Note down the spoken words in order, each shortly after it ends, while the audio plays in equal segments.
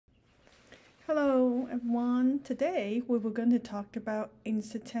Hello everyone, today we were going to talk about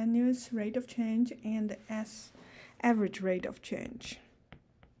instantaneous rate of change and average rate of change.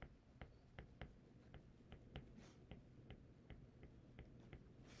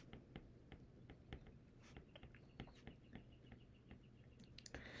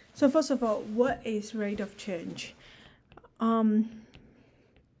 So first of all, what is rate of change? You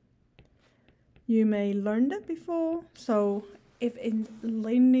may learn that before. So if in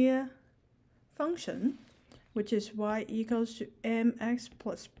linear function, which is y equals to mx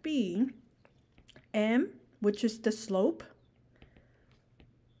plus b, m, which is the slope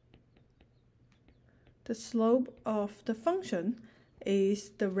of the function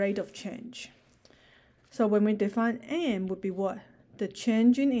is the rate of change. So when we define m would be what? The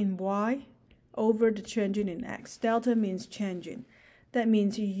changing in y over the changing in x. Delta means changing. That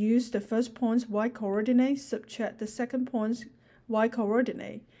means you use the first point's y coordinate, subtract the second point's y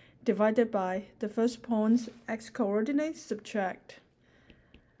coordinate, divided by the first point's x coordinate, subtract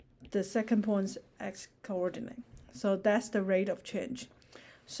the second point's x coordinate. So that's the rate of change.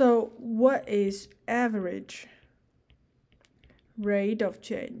 So what is average rate of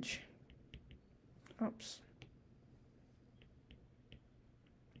change? Oops.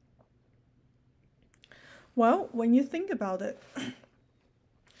 Well, when you think about it,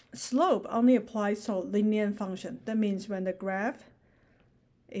 slope only applies to linear function. That means when the graph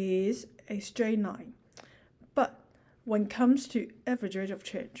is a straight line. But when it comes to average rate of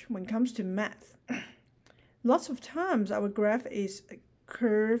change, when it comes to math, lots of times our graph is a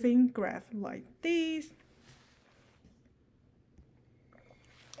curving graph like this.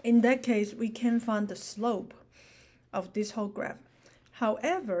 In that case, we can find the slope of this whole graph.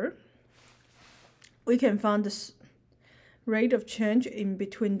 However, we can find the rate of change in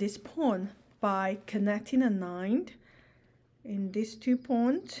between this point by connecting a line in these 2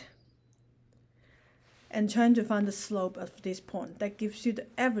 points and trying to find the slope of this point. That gives you the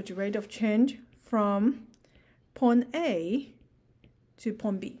average rate of change from point A to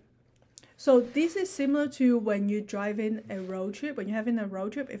point B. So this is similar to when you're driving a road trip. When you're having a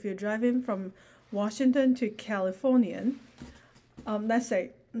road trip, if you're driving from Washington to California, let's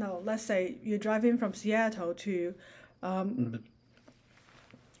say you're driving from Seattle to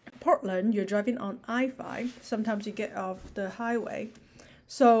Portland, you're driving on I-5. Sometimes you get off the highway.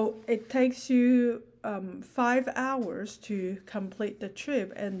 So it takes you 5 hours to complete the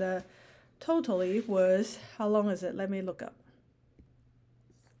trip, and the totally was, how long is it? Let me look up.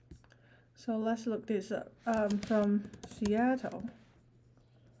 So let's look this up. From Seattle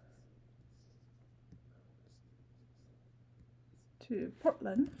to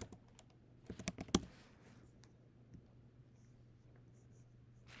Portland.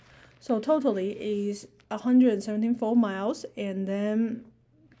 So totally is 174 miles, and then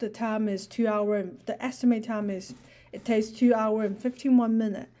the time is 2 hours. The estimate time is it takes 2 hours and 51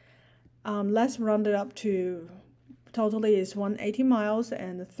 minutes. Let's round it up to totally is 180 miles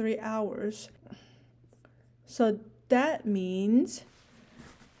and 3 hours. So that means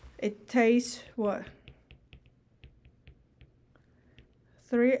it takes what?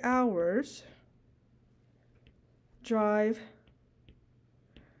 3 hours drive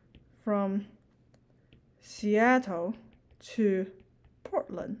from Seattle to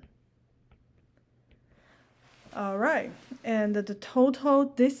Portland. All right, and the total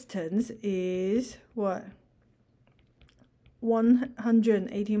distance is what?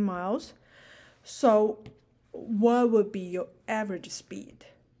 180 miles. So what would be your average speed?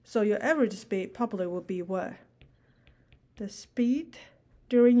 So your average speed probably would be what? The speed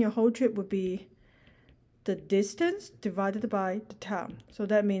during your whole trip would be the distance divided by the time. So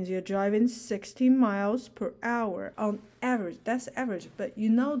that means you're driving 60 miles per hour on average. That's average, but you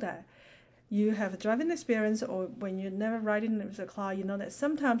know that you have a driving experience, or when you're never riding with a car, you know that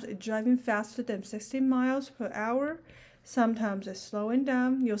sometimes it's driving faster than 60 miles per hour. Sometimes it's slowing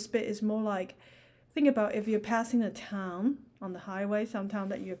down. Your speed is more like, think about if you're passing a town on the highway,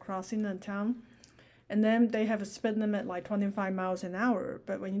 sometimes that you're crossing a town, and then they have a speed limit like 25 miles an hour.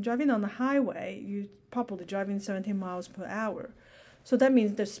 But when you're driving on the highway, you're probably driving 17 miles per hour. So that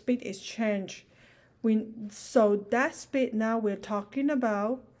means the speed is changed. So that speed now we're talking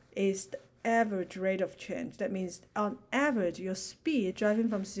about is the average rate of change. That means on average, your speed driving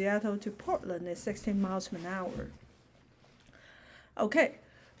from Seattle to Portland is 16 miles per hour. Okay,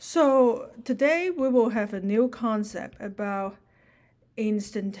 so today we will have a new concept about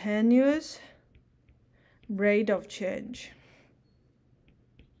instantaneous rate of change.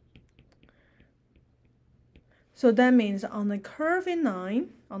 So that means on the curving line,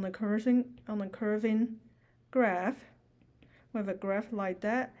 on the curving graph, we have a graph like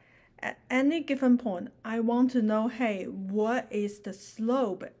that, At any given point, I want to know, hey, what is the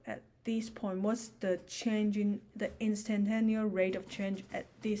slope at this point? What's the change in the instantaneous rate of change at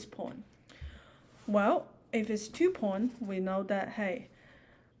this point? Well, if it's 2 points, we know that, hey,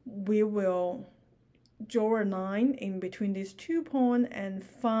 we will draw a line in between these 2 points and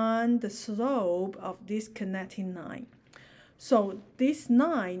find the slope of this connecting line. So this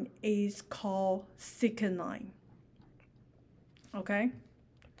line is called secant line. Okay?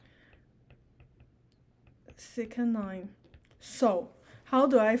 Secant line. So how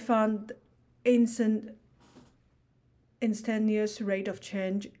do I find instantaneous rate of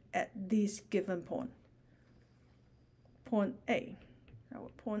change at this given point? Point A. Our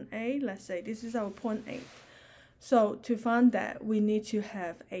point A, let's say this is our point A. So to find that, we need to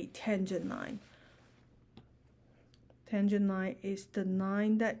have a tangent line. Tangent line is the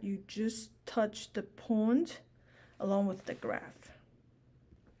line that you just touch the point along with the graph.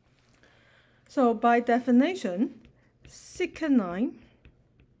 So by definition, secant line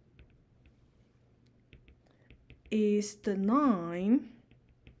is the line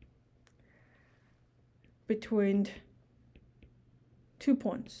between 2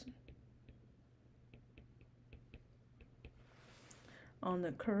 points on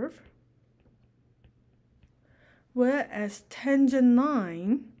the curve, whereas tangent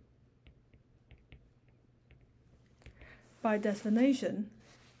line, by definition,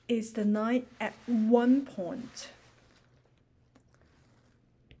 is the line at 1 point.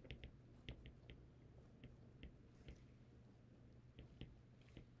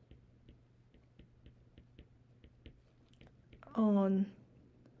 On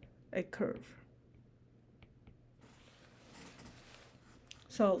a curve.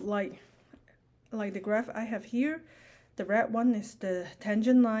 So like the graph I have here, the red one is the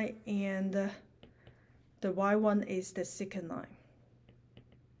tangent line and the white one is the secant line.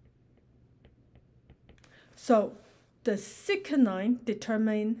 So the secant line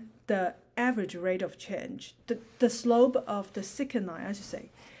determines the average rate of change, the slope of the secant line, I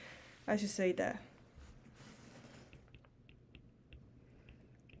should say that.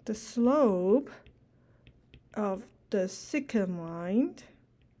 The slope of the secant line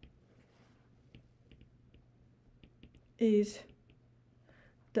is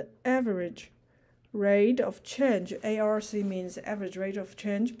the average rate of change. ARC means average rate of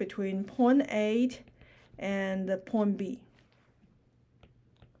change between point A and the point B.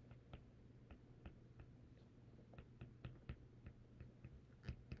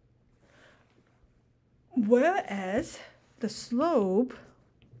 Whereas the slope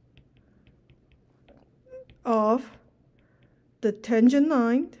of the tangent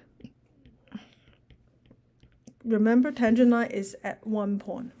line, remember tangent line is at 1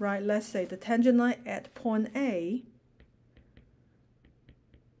 point, right? Let's say the tangent line at point A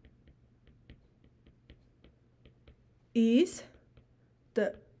is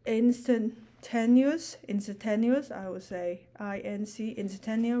the instantaneous, I would say INC,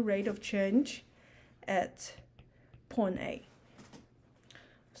 instantaneous rate of change at point A.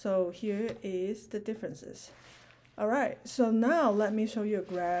 So here is the differences. All right, so now let me show you a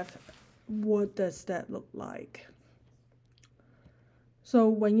graph. What does that look like? So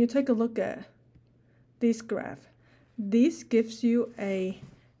when you take a look at this graph, this gives you a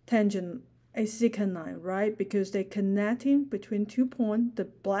tangent, a secant line, right? Because they're connecting between 2 points. The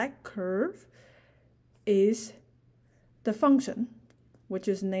black curve is the function, which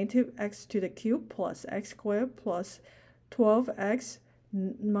is negative x to the cube plus x squared plus 12x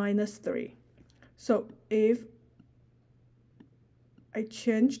minus 3. So if I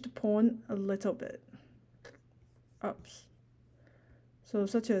change the point a little bit, oops. So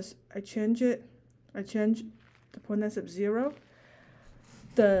such as I change the point as of 0,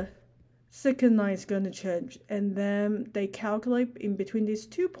 the secant line is going to change, and then they calculate in between these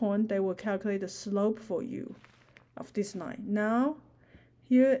 2 points, they will calculate the slope for you of this line. Now,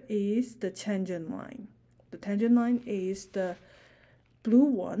 here is the tangent line. The tangent line is the blue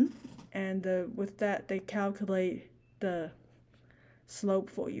one, and with that they calculate the slope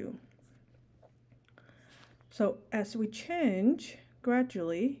for you. So as we change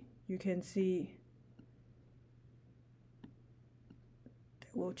gradually, you can see it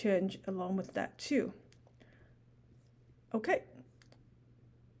will change along with that too. Okay,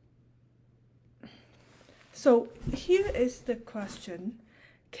 so here is the question: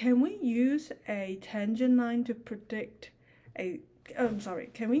 can we use a tangent line to predict a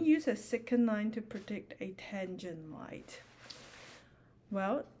can we use a secant line to predict a tangent line?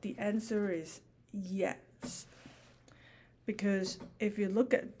 Well, the answer is yes. Because if you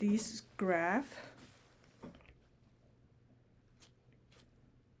look at this graph,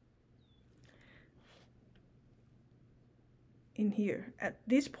 in here. At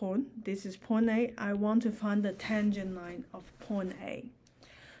this point, this is point A, I want to find the tangent line of point A.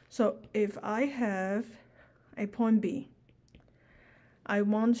 So if I have a point B, I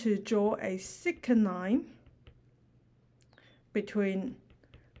want to draw a secant line between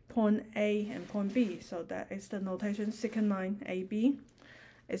point A and point B. So that is the notation secant line AB.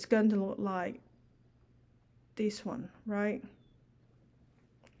 It's going to look like this one, right?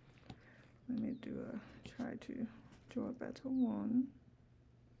 Let me try to draw a better one.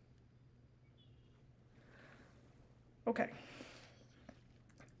 Okay.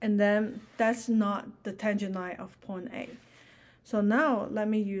 And then that's not the tangent line of point A. So now let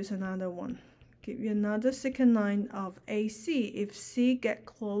me use another one. Give you another secant line of AC. If C get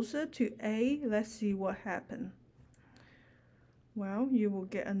closer to A, let's see what happens. Well, you will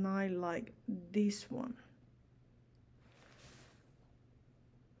get a line like this one.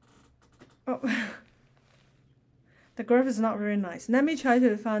 Oh, the graph is not very nice. Let me try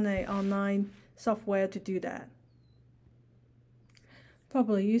to find an online software to do that.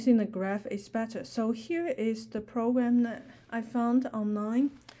 Probably using the graph is better. So here is the program that I found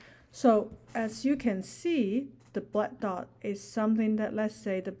online. So as you can see, the black dot is something that, let's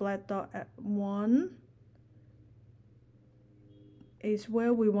say the black dot at 1 is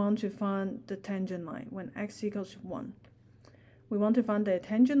where we want to find the tangent line when x equals 1. We want to find the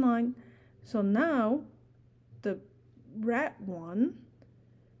tangent line. So now the red one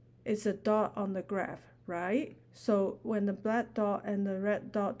is a dot on the graph, right? So when the black dot and the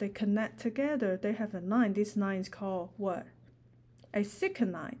red dot, they connect together, they have a line. This line is called what? A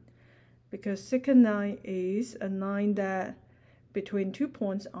secant line. Because secant line is a line that between 2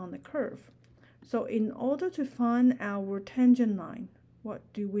 points on the curve. So in order to find our tangent line, what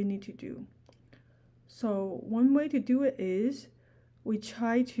do we need to do? So one way to do it is we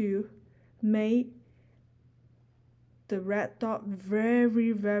try to make the red dot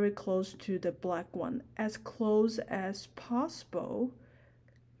very, very close to the black one, as close as possible.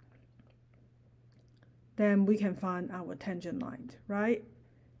 Then we can find our tangent line, right?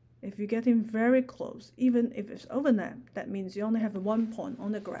 If you're getting very close, even if it's overlap, that means you only have 1 point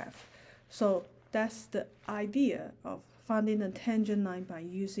on the graph. So that's the idea of finding a tangent line by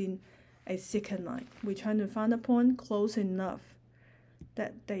using a secant line. We're trying to find a point close enough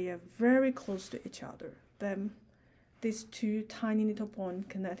that they are very close to each other. Then these two tiny little points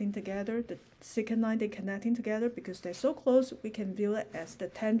connecting together, the secant line, they're connecting together because they're so close, we can view it as the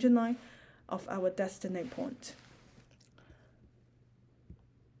tangent line of our destination point.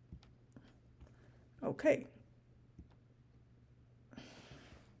 Okay.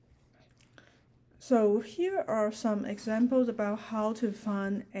 So here are some examples about how to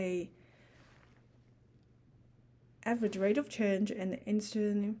find a average rate of change and the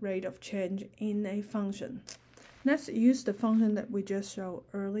instant rate of change in a function. Let's use the function that we just showed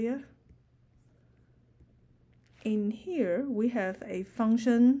earlier. In here, we have a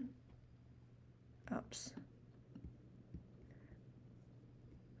function,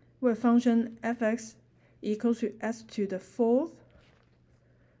 where function fx equals to s to the 4th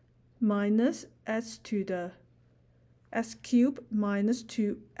minus s to the s cubed minus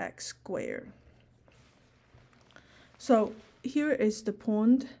 2x squared. So here is the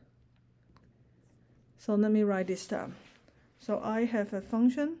point. So let me write this down. So I have a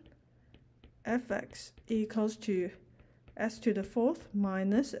function fx equals to s to the 4th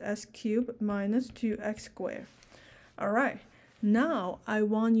minus s cubed minus 2x squared. All right, now I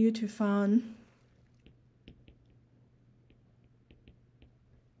want you to find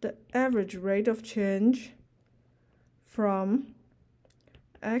the average rate of change from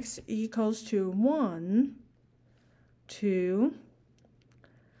x equals to 1 to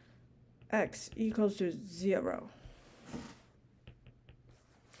x equals to 0.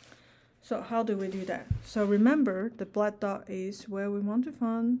 So how do we do that? So remember, the black dot is where we want to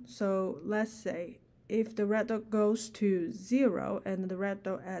find. So let's say if the red dot goes to 0 and the red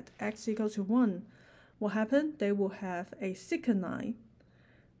dot at x equals to 1, what happened? They will have a secant line.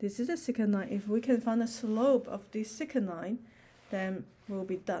 This is a secant line. If we can find the slope of this secant line, then we'll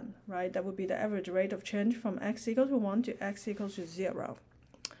be done, right? That would be the average rate of change from x equals to 1 to x equals to 0.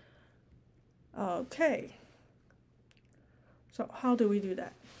 Okay. So how do we do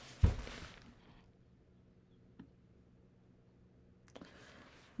that?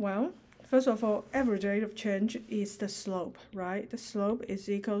 Well, first of all, average rate of change is the slope, right? The slope is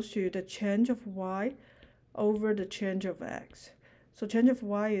equals to the change of y over the change of x. So change of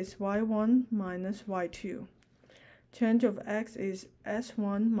y is y1 minus y2. Change of x is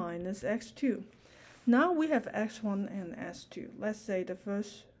s1 minus x2. Now we have x1 and s2. Let's say the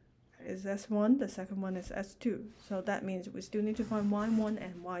first is S1, the second one is S2. So that means we still need to find y1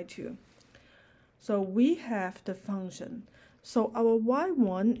 and y2. So we have the function. So our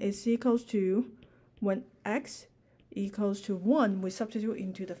y1 is equals to, when x equals to 1, we substitute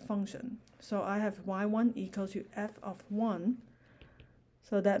into the function. So I have y1 equals to f of 1.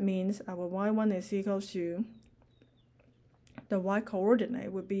 So that means our y1 is equals to, the y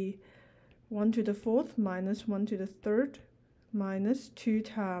coordinate would be 1 to the 4th minus 1 to the 3rd minus 2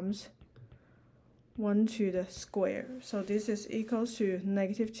 times 1 to the square. So this is equals to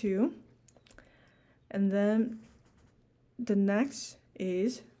 -2. And then the next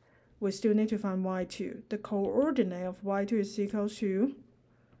is, we still need to find y2. The coordinate of y2 is equals to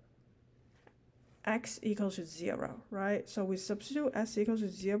x equals to 0, right? So we substitute x equals to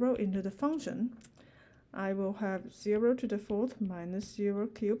 0 into the function. I will have 0 to the 4th minus 0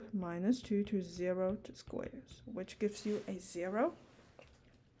 cubed minus 2 to 0 to squares, which gives you a 0.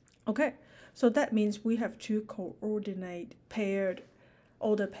 Okay, so that means we have two coordinate paired,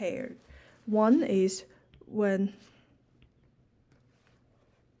 order paired. One is when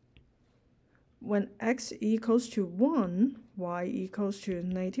x equals to 1, y equals to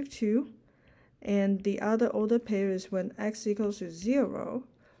 -2, and the other order pair is when x equals to 0,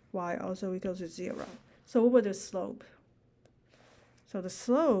 y also equals to 0. So what would the slope? So the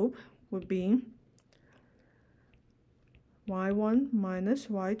slope would be y1 minus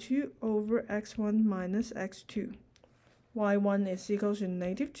y2 over x1 minus x2. y1 is equals to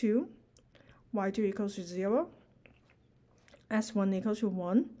 -2, y2 equals to 0, s1 equals to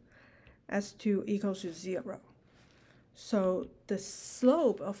 1, s2 equals to 0. So the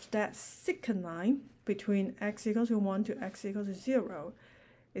slope of that second line between x equals to 1 to x equals to 0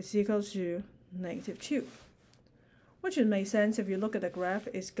 is equals to -2, which would make sense if you look at the graph,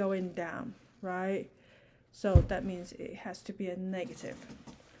 it's going down, right? So that means it has to be a negative.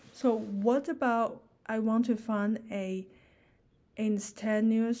 So what about, I want to find a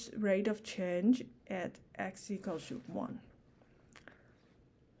instantaneous rate of change at x equals to 1.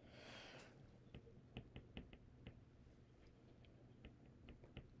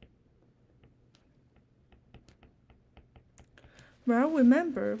 Well,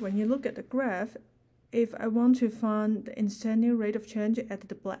 remember, when you look at the graph, if I want to find the instantaneous rate of change at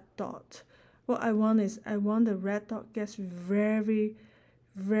the black dot, what I want is, I want the red dot gets very,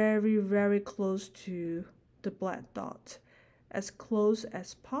 very, very close to the black dot. As close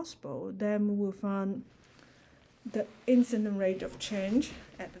as possible, then we'll find the instant rate of change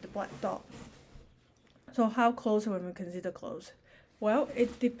at the black dot. So how close when we consider close? Well,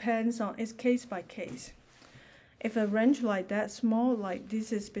 it depends on, it's case by case. If a range like that small, like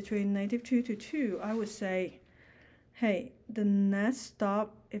this is between -2 to 2, I would say, hey, the next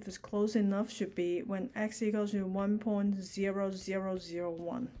stop, if it's close enough, should be when x equals to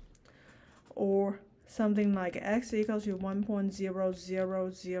 1.0001, or something like x equals to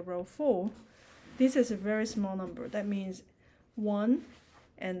 1.0004. This is a very small number. That means 1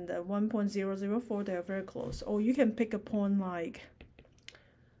 and 1.004, they are very close. Or you can pick a point like,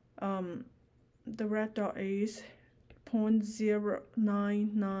 the red dot is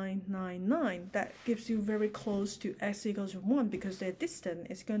 0.09999. That gives you very close to x equals to 1, because their distance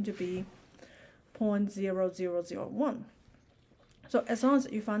is going to be 0.0001. So as long as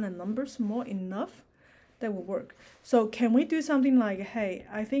you find a number small enough, that will work. So can we do something like, hey,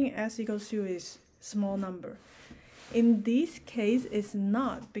 I think s equals to is small number. In this case, it's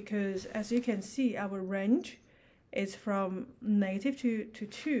not, because as you can see, our range is from -2 to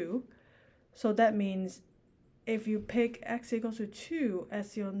 2. So that means if you pick x equals to 2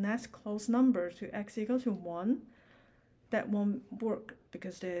 as your next close number to x equals to 1, that won't work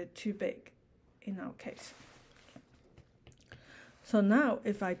because they're too big in our case. So now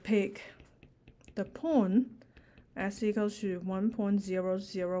if I pick the point s equals to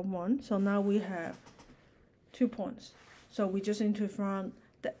 1.001, so now we have 2 points. So we just need to find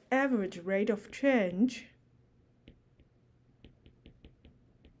the average rate of change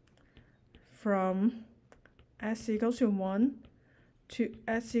from s equals to 1 to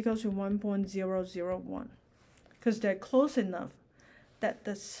s equals to 1.001, because they're close enough that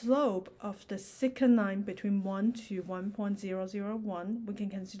the slope of the second line between 1 to 1.001, we can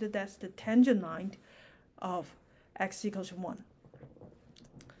consider that's the tangent line of x equals to 1.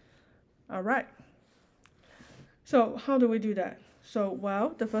 All right. So how do we do that? So,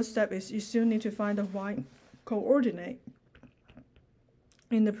 well, the first step is you still need to find the y coordinate.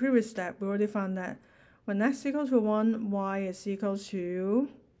 In the previous step, we already found that when x equals to 1, y is equals to,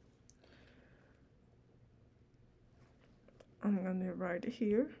 I'm going to write it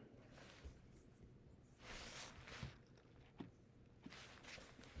here.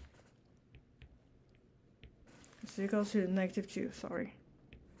 is equals to negative 2, sorry.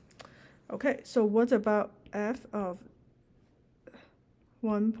 Okay, so what about f of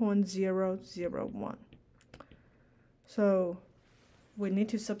 1.001? So we need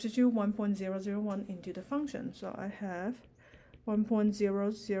to substitute 1.001 into the function. So I have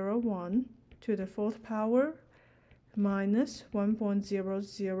 1.001 to the fourth power minus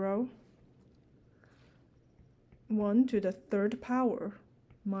 1.001 to the third power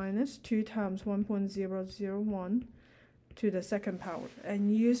minus 2 times 1.001 to the second power,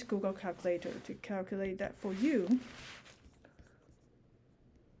 and use Google Calculator to calculate that for you.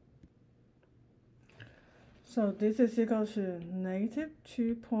 So this is equal to negative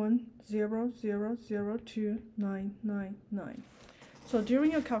 2.0002999. So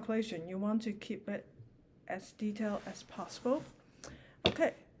during your calculation, you want to keep it as detailed as possible.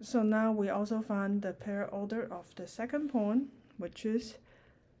 Okay, so now we also find the pair order of the second point, which is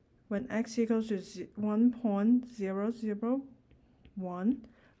when x equals to 1.001,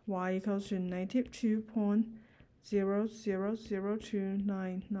 y equals to negative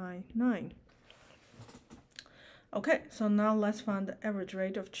 2.0002999. Okay, so now let's find the average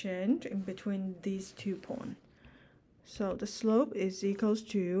rate of change in between these 2 points. So the slope is equals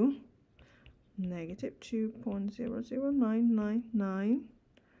to negative 2.00999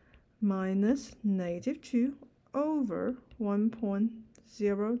 minus negative 2 over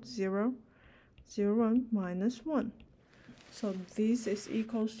 1.0001 minus 1. So this is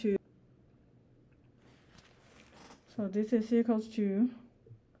equals to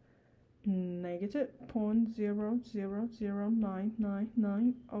negative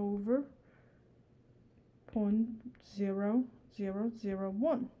 0.000999 over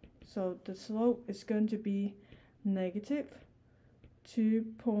 0.0001. So the slope is going to be negative 2.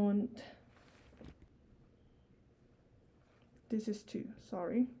 This is 2,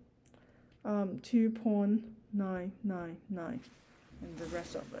 sorry. 2.999 and the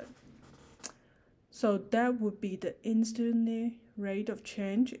rest of it. So that would be the instantaneous rate of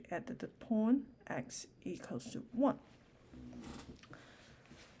change at the point x equals to 1.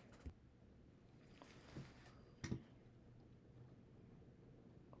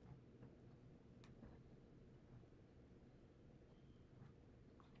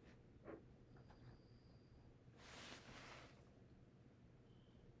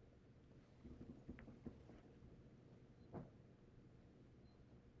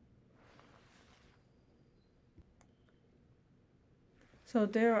 So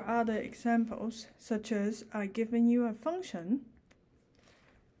there are other examples, such as I've given you a function.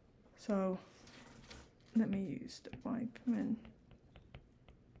 So let me use the white pen.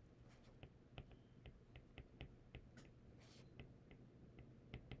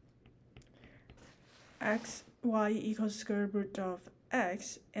 X, y equals square root of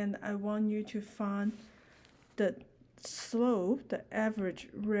x, and I want you to find the slope, the average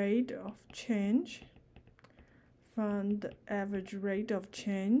rate of change. Find the average rate of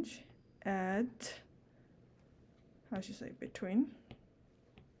change at, I should say, between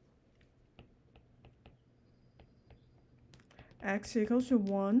x equals to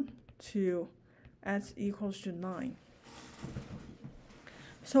 1 to x equals to 9.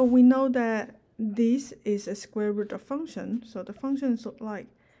 So we know that this is a square root of function, so the function is like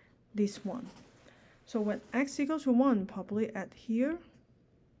this one. So when x equals to 1, probably at here,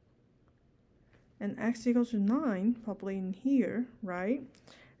 and x equals to 9, probably in here, right?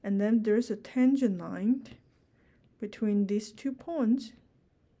 And then there's a tangent line between these 2 points.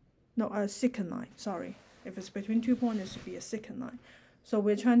 No, a secant line, sorry. If it's between 2 points, it should be a secant line. So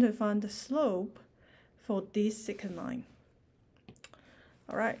we're trying to find the slope for this secant line.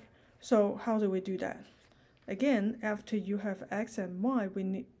 All right, so how do we do that? Again, after you have x and y,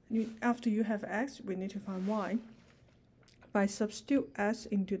 after you have x, we need to find y by substitute s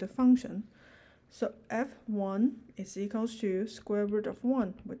into the function. So f1 is equals to square root of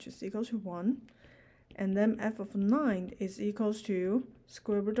 1, which is equal to 1. And then f of 9 is equals to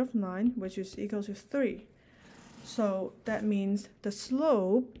square root of 9, which is equal to 3. So that means the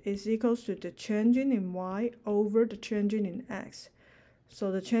slope is equals to the changing in y over the changing in x.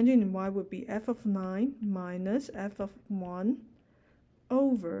 So the changing in y would be f of 9 minus f of 1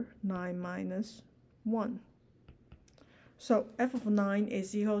 over 9 minus 1. So f of 9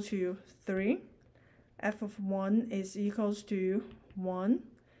 is equal to 3. F of 1 is equals to 1.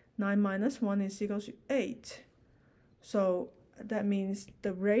 9 minus 1 is equals to 8. So that means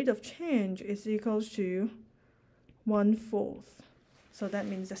the rate of change is equals to 1/4. So that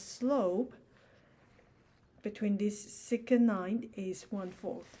means the slope between this secant line is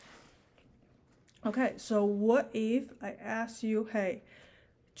 1/4. Okay, so what if I ask you, hey,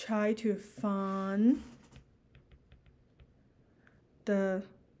 try to find the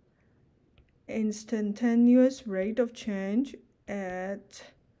instantaneous rate of change at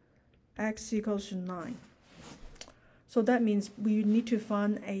x equals to 9. So that means we need to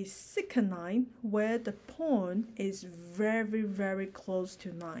find a second line where the point is very, very close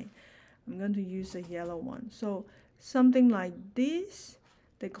to 9. I'm going to use a yellow one. So something like this,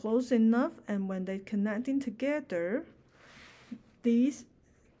 they're close enough, and when they're connecting together, these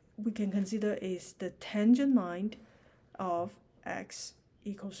we can consider is the tangent line of x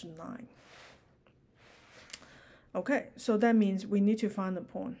equals to 9. Okay, so that means we need to find the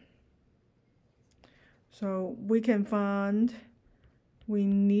point. So we can find, we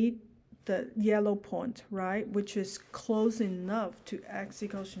need the yellow point, right, which is close enough to x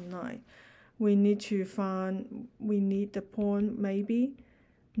equals to 9. We need to find, we need the point maybe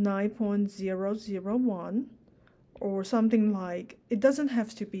 9.001 or something like, it doesn't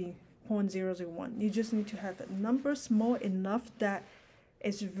have to be 0.001. You just need to have a number small enough that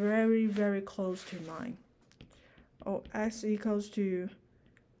it's very, very close to 9. Or x equals to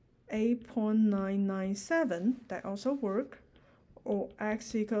 8.997, that also work. Or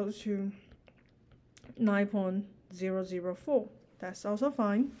x equals to 9.004, that's also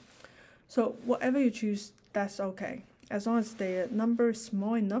fine. So whatever you choose, that's okay. As long as the number is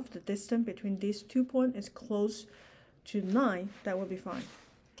small enough, the distance between these 2 points is close to 9, that will be fine.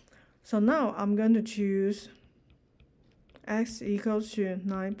 So now I'm going to choose x equals to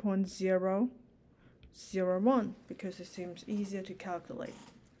 9.001 because it seems easier to calculate.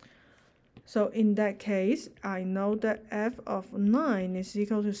 So in that case, I know that f of 9 is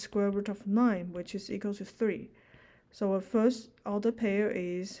equal to square root of 9, which is equal to 3. So our first order pair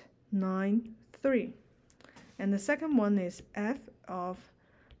is 9, 3. And the second one is f of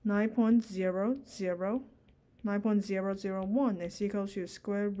 9.001 is equal to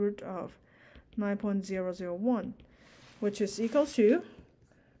square root of 9.001, which is equal to,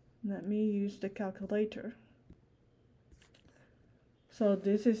 let me use the calculator. So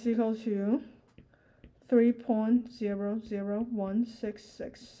this is equal to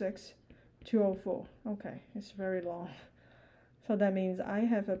 3.001666204. Okay, it's very long. So that means I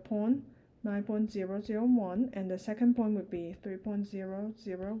have a point 9.001, and the second point would be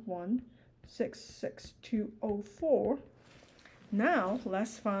 3.001666204. Now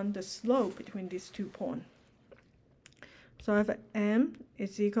let's find the slope between these 2 points. So I have m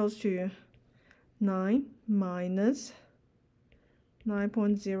is equals to 9 minus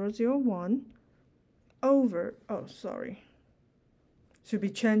 9.001 over, oh sorry, should be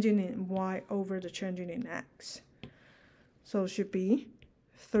changing in y over the changing in x. So it should be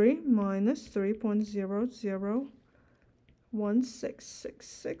 3 minus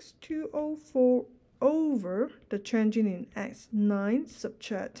 3.001666204 over the changing in x, 9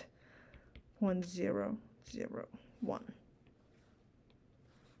 subtract 0.001.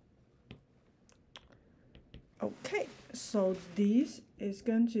 Okay, so this is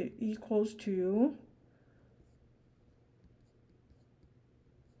going to equals to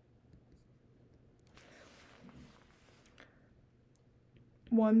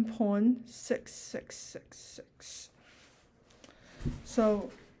 1.6666. So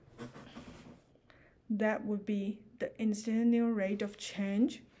that would be the instantaneous rate of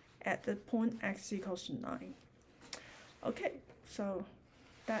change at the point x equals to 9. Okay, so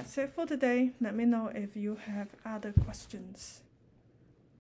that's it for today. Let me know if you have other questions.